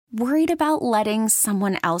Worried about letting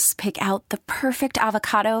someone else pick out the perfect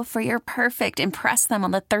avocado for your perfect impress them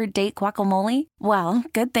on the third date guacamole? Well,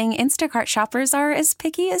 good thing Instacart shoppers are as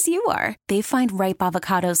picky as you are. They find ripe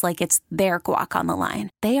avocados like it's their guac on the line.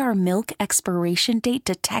 They are milk expiration date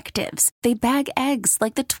detectives. They bag eggs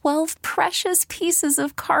like the 12 precious pieces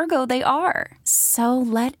of cargo they are. So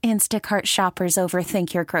let Instacart shoppers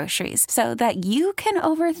overthink your groceries so that you can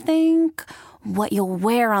overthink what you'll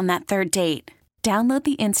wear on that third date. Download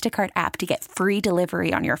the Instacart app to get free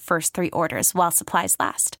delivery on your first 3 orders while supplies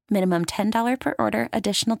last. Minimum $10 per order.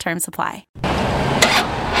 Additional terms apply.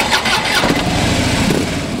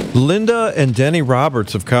 Linda and Denny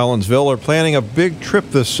Roberts of Collinsville are planning a big trip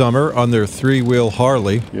this summer on their 3-wheel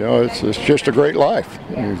Harley. You know, it's just a great life.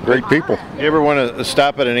 Great people. You ever want to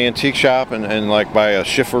stop at an antique shop and like buy a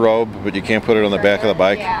shiffer robe, but you can't put it on the back of the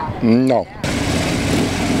bike? No.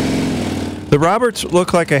 The Roberts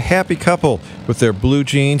look like a happy couple with their blue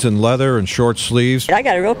jeans and leather and short sleeves. I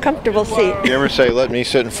got a real comfortable seat. You ever say, let me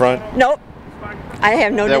sit in front? Nope. I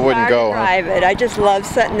have no That wouldn't desire go, to drive it. I just love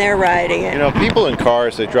sitting there riding it. You know, people in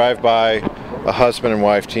cars, they drive by a husband and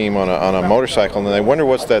wife team on a motorcycle, and they wonder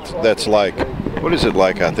what's that's like. What is it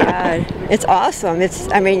like out there? It's awesome.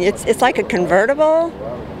 It's like a convertible,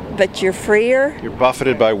 but you're freer. You're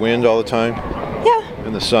buffeted by wind all the time? Yeah.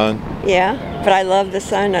 And the sun? Yeah, but I love the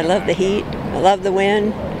sun. I love the heat. I love the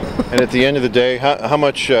wind. And at the end of the day, how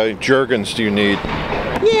much Jergens do you need?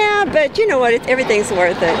 Yeah, but you know what? Everything's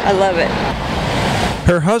worth it. I love it.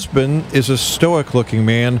 Her husband is a stoic-looking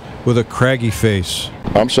man with a craggy face.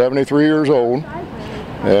 I'm 73 years old,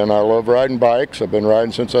 and I love riding bikes. I've been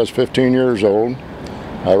riding since I was 15 years old.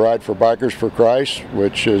 I ride for Bikers for Christ,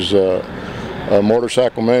 which is a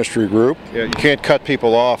motorcycle ministry group. Yeah, you can't cut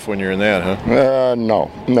people off when you're in that, huh?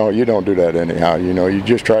 No, you don't do that anyhow. You know, you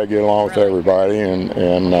just try to get along with everybody.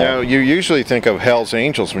 Now, you usually think of Hell's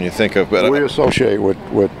Angels when you think of. We associate with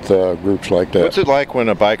groups like that. What's it like when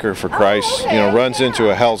a Biker for Christ, runs into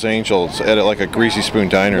a Hell's Angels at like a Greasy Spoon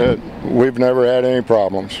Diner? We've never had any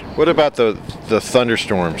problems. What about the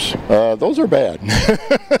thunderstorms? Those are bad.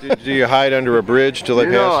 do you hide under a bridge till they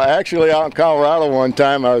pass? No, actually, out in Colorado one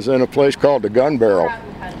time, I was in a place called the Gun Barrel,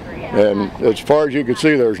 and as far as you could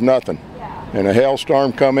see, there's nothing. And a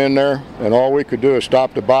hailstorm come in there, and all we could do is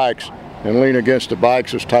stop the bikes and lean against the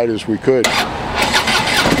bikes as tight as we could.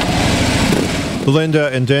 Linda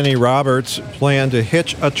and Denny Roberts plan to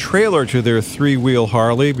hitch a trailer to their 3-wheel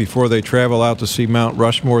Harley before they travel out to see Mount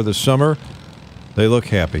Rushmore this summer. They look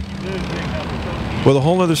happy. With a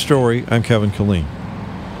whole other story, I'm Kevin Killeen.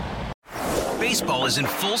 Baseball is in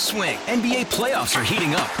full swing. NBA playoffs are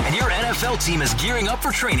heating up, and your NFL team is gearing up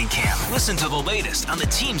for training camp. Listen to the latest on the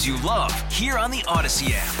teams you love here on the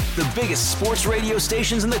Odyssey app. The biggest sports radio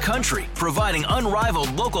stations in the country, providing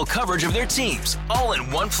unrivaled local coverage of their teams, all in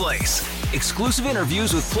one place. Exclusive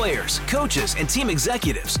interviews with players, coaches, and team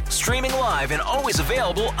executives, streaming live and always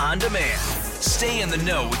available on demand. Stay in the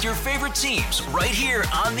know with your favorite teams right here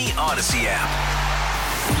on the Odyssey app.